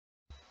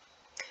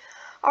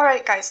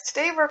Alright guys,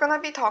 today we're going to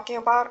be talking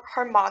about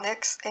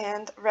harmonics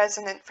and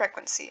resonant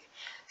frequency.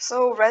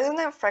 So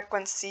resonant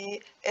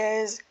frequency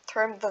is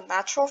termed the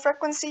natural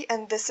frequency,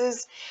 and this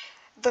is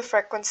the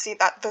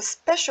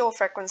special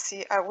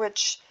frequency at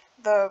which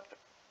the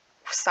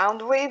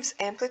sound wave's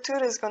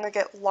amplitude is going to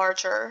get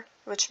larger,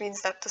 which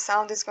means that the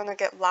sound is going to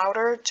get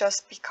louder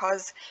just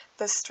because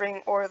the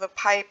string or the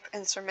pipe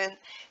instrument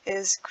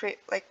is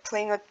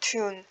playing a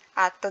tune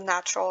at the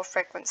natural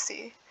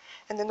frequency.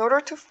 And in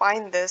order to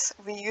find this,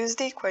 we use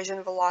the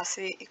equation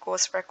velocity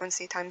equals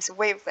frequency times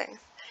wavelength.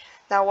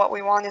 Now what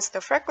we want is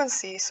the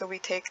frequency, so we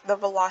take the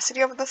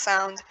velocity of the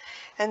sound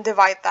and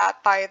divide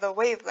that by the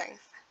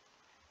wavelength.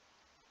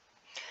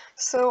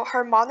 So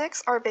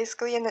harmonics are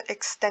basically an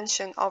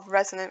extension of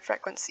resonant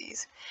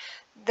frequencies.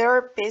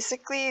 They're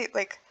basically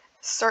like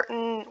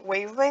certain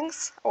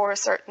wavelengths or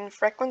certain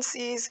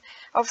frequencies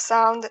of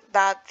sound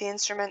that the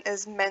instrument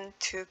is meant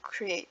to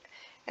create.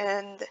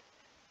 And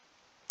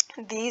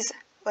these,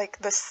 like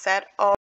the set of